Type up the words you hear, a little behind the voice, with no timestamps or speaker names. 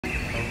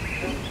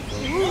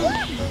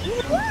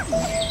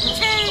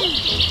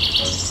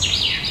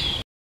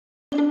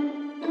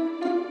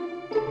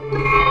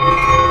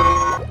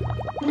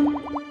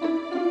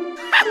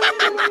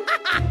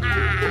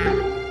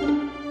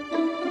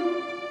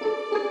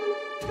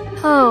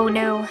Oh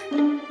no.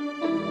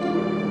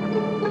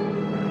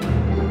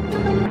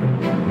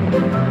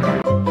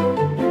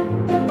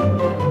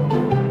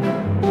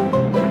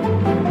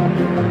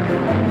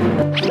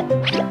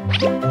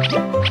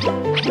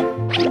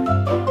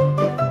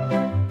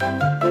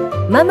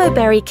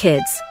 Mumberberry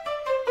Kids.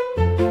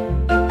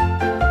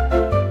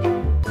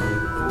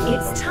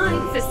 It's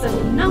time for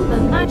some number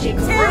magic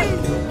run.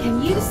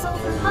 Can you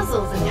solve the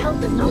puzzles and help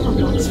the number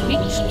blocks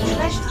reach the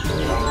treasure?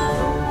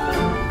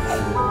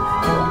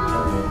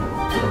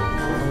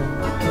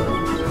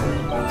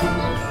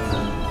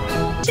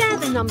 Share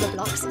the number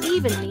blocks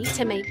evenly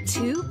to make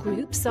 2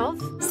 groups of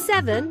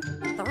 7.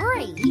 3,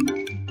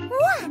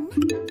 1,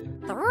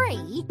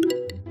 3,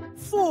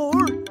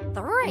 4,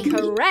 3.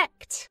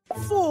 Correct.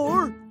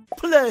 4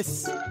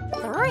 plus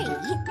 3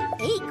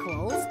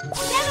 equals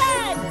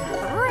 7.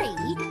 3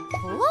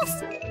 plus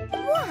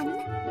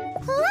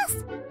 1 plus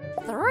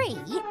 3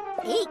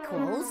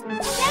 equals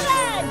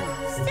 7.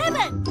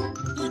 7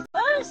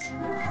 equals 7.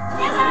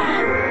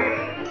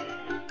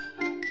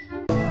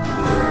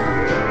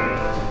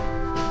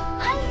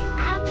 I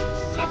am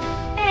 7.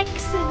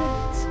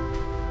 Excellent.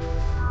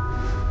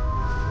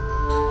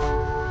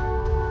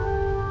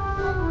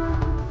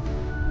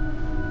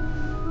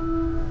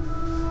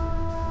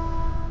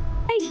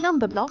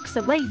 Number blocks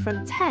away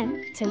from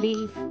 10 to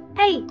leave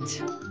 8.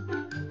 2.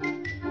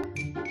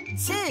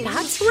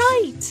 That's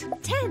right.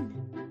 10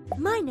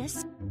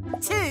 minus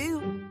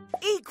 2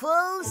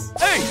 equals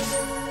 8.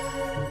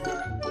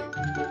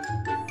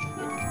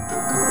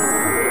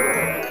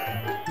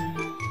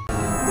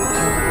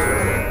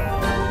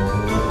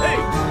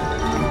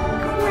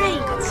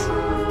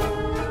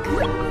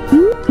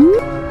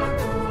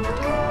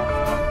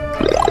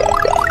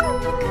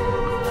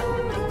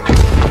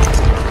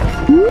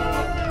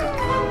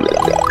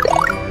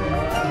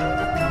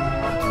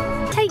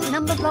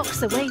 Number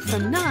blocks away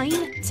from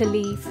 9 to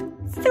leave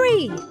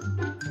 3.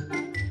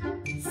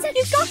 6.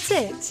 You got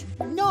it.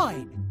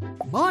 9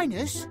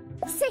 minus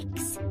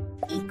 6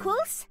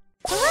 equals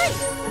 3.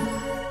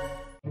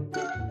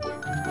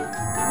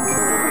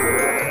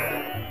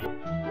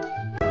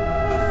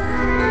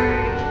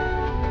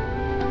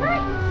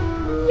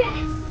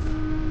 Yes.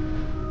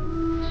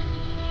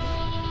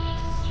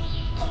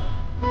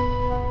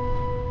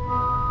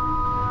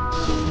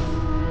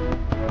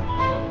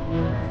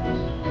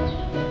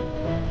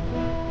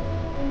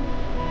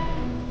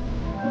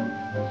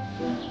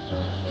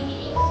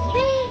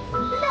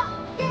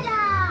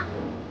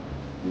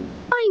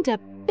 Find a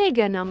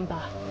bigger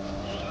number.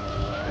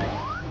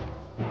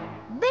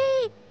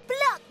 Me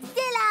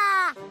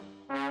Blockzilla!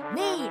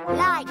 Me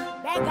like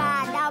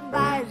bigger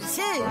numbers.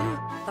 2,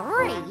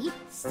 3,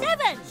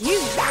 7. You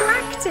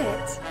cracked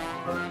it.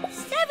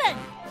 7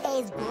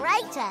 is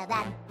greater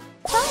than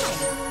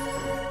 5.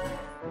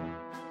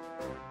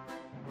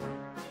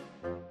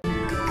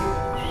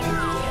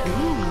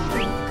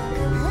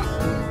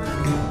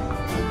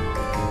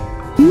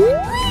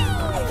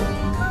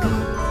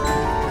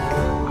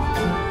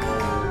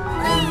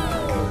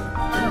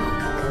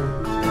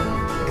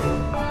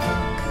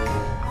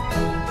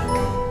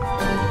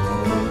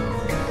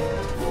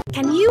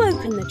 Can you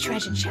open the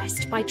treasure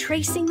chest by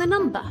tracing the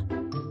number?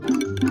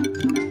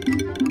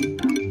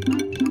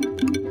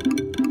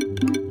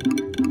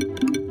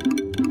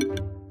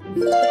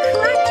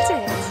 Cracked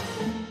it!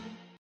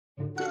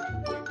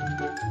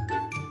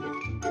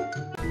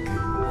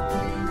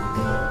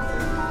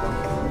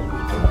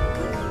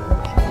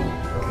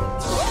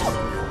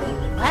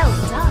 Well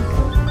done!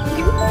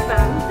 You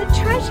found the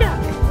treasure!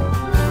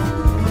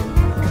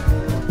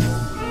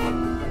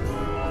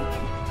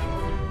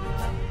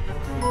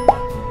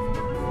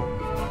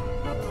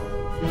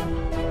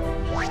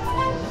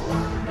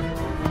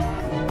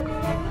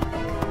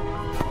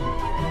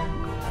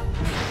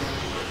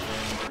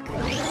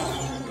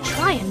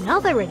 Try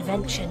another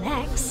adventure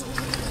next.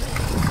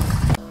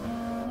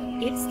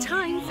 It's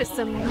time for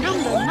some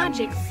number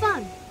magic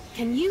fun.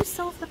 Can you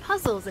solve the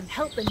puzzles and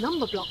help the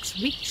number blocks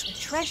reach the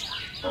treasure?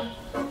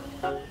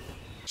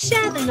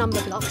 Share the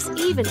number blocks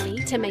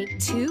evenly to make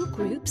 2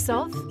 groups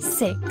of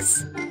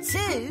 6.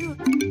 2,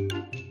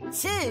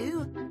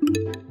 2,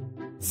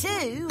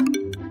 2,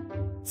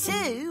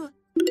 2,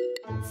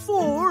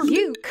 4.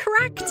 You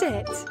cracked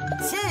it!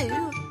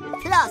 2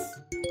 plus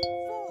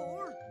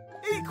 4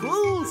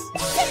 equals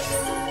 6.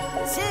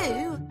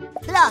 2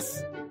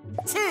 plus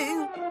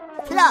 2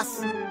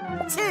 plus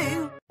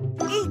 2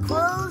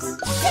 equals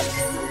 6.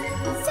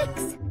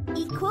 6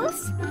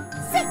 equals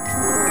 6.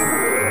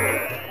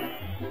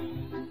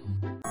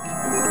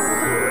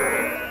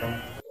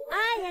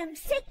 I am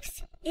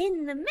 6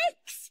 in the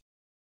mix.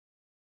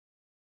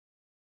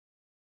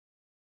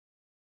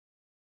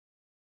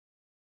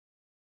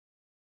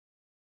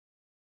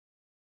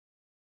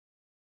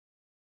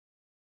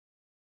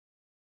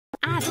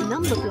 Add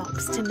number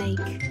blocks to make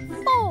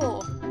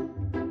 4.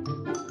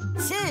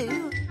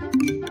 2.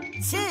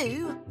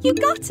 You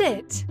got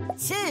it!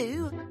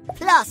 2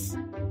 plus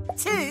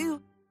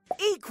 2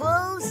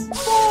 equals 4.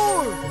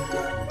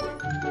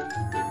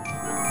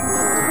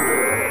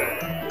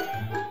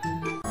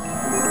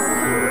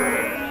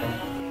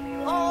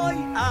 I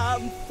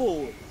am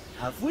 4.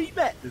 Have we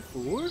met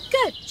before?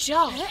 Good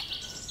job!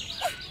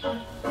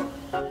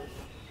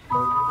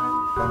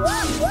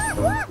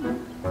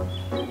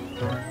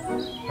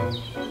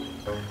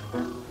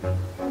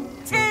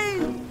 2.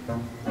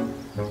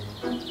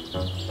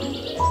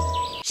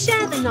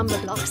 Share the number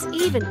blocks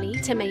evenly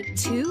to make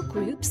 2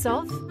 groups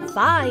of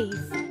 5.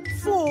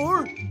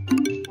 4.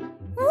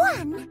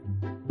 1,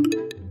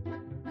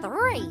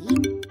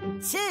 3,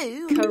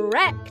 2.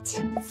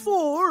 Correct!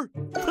 4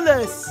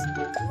 plus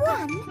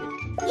 1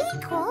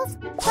 equals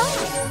 5.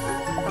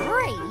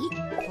 3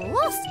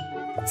 plus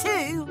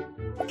 2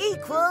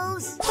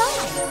 equals 5.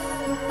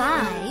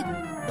 5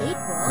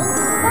 equals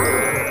 5.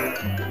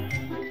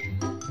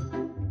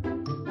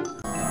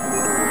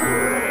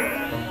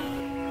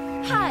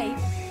 High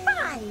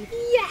 5!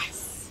 Yes!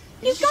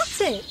 You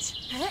got it!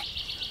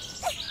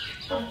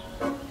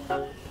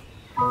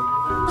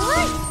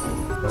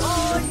 I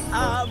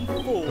am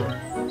 4.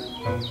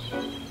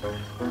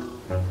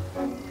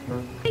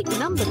 Take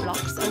number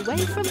blocks away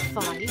from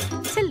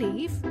 5 to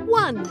leave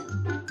 1.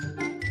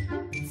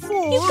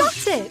 4. You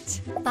got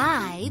it!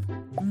 5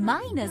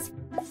 minus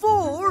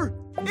 4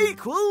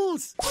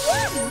 equals 1!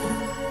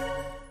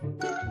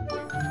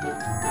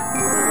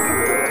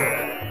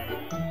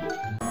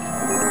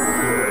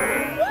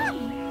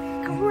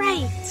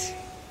 Great!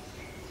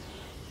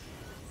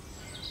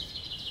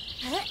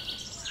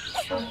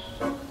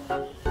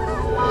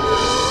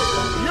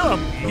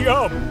 Yum,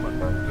 yum!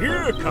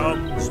 Here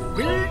comes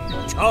Big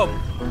Tum!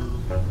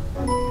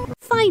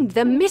 Find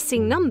the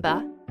missing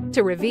number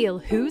to reveal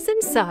who's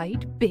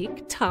inside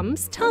Big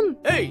Tum's tum.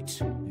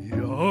 8!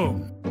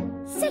 Yum!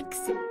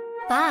 6.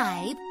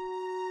 5.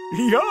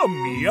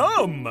 Yum,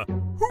 yum!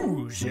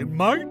 Who's in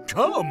my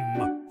tum?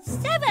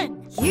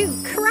 7. You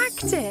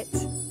cracked it!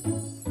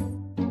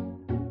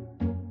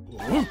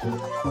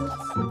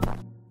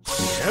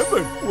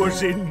 7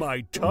 was in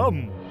my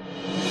tum.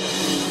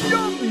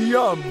 Yum,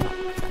 yum!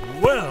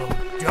 Well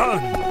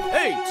done!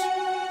 8.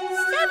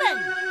 7.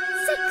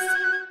 6.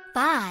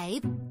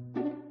 5.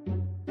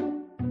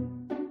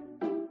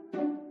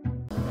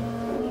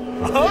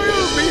 I'll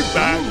be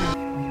back!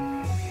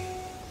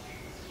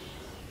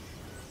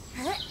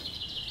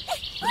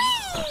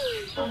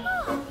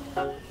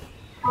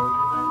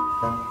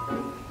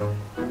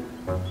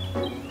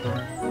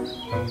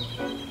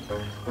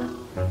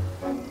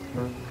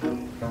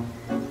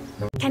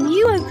 Can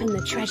you open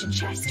the treasure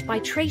chest by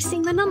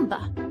tracing the number?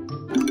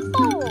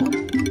 4.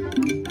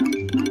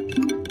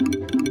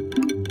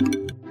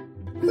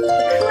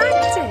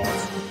 Cracked it!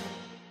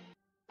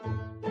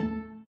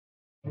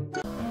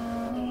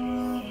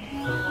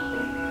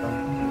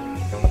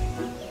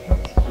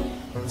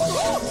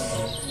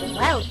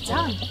 Well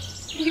done!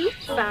 You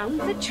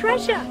found the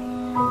treasure!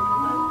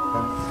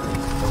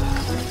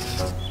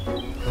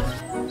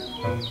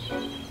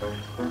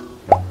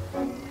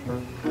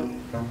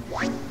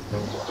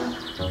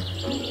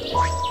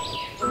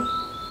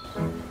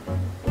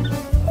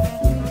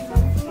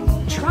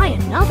 Try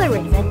another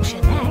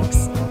adventure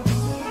next.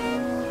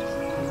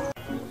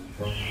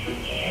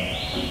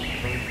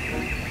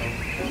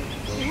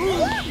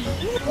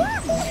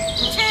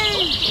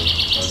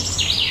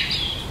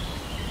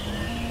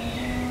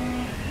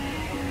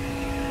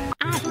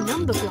 Add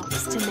number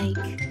blocks to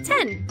make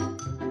 10.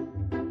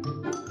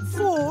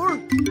 4.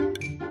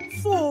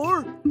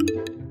 4.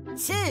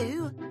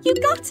 2. You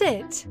got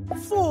it!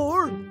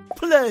 4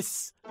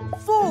 plus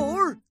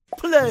 4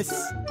 plus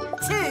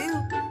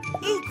 2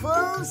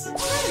 equals 10.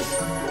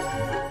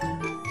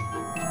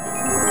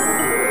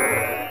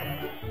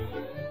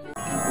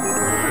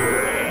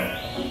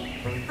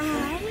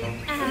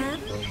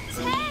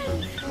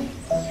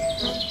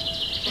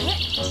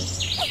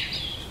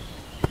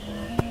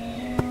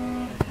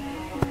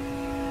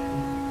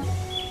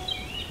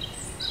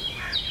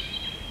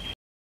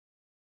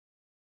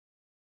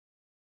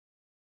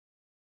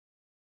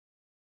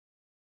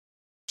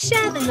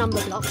 Share the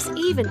number blocks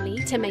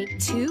evenly to make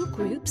 2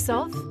 groups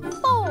of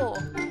 4.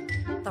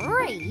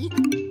 3.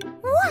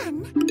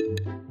 1.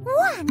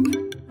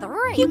 1.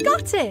 3. You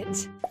got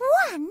it!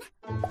 1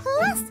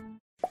 plus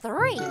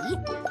 3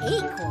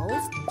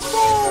 equals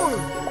 4.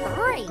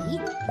 3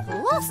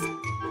 plus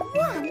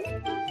 1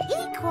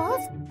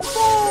 equals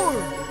 4.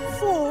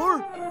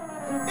 4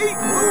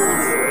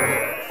 equals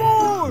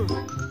 4.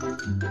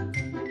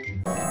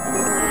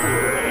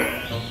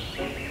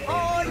 I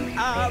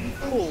am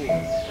 4.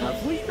 Have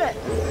we met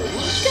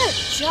before? Good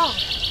job!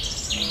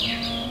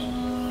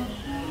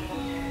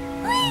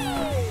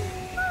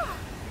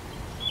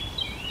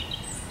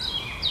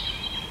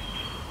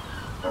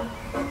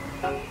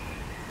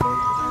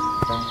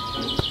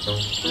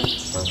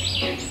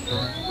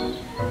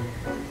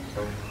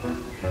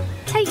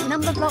 Take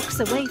number blocks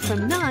away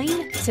from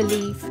 9 to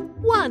leave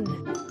 1.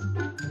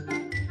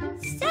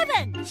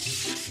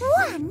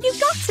 1. You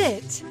got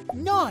it!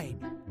 9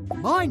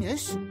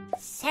 minus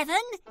 7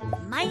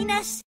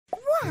 minus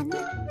 1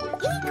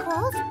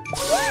 equals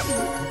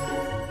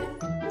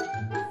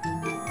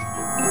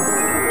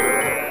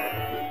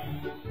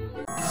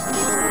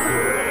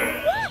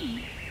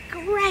 1.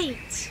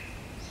 Great!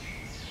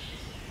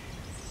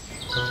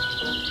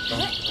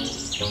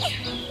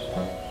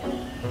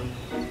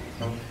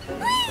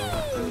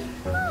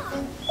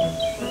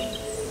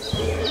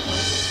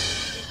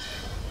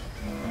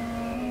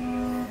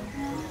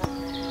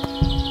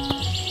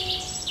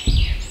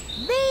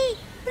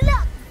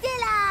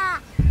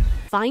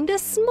 Find a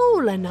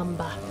smaller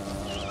number.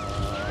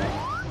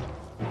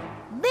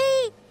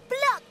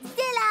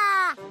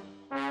 Blockzilla!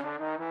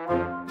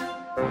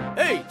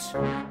 8.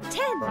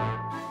 10.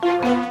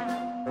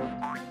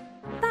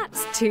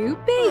 That's too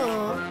big.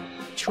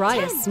 Try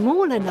a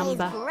smaller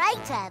number. Is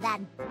greater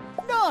than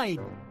 9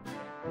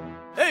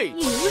 8.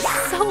 You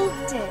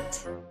solved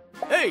it.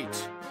 8.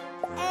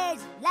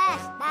 is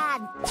less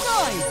than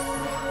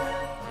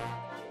 9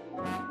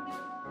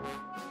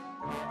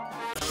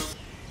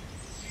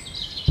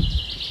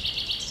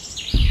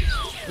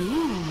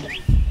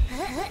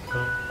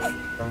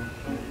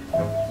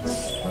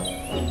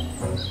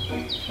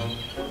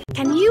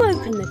 Can you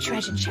open the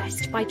treasure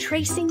chest by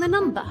tracing the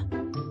number?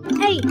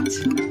 8.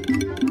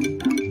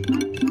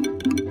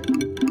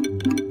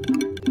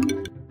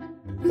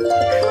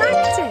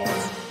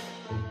 Practice!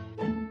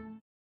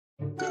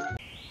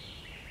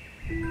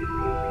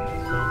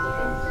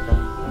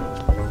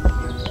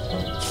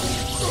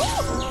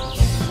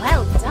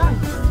 Well done!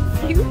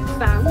 You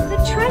found the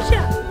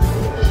treasure!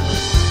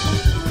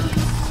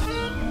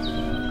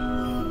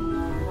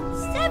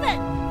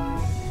 7.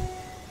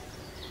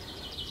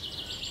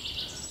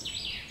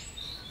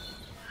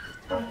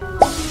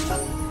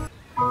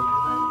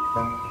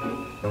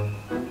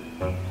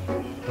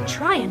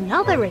 Try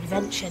another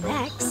adventure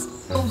next.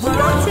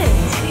 Got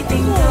it!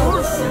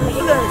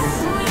 4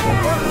 plus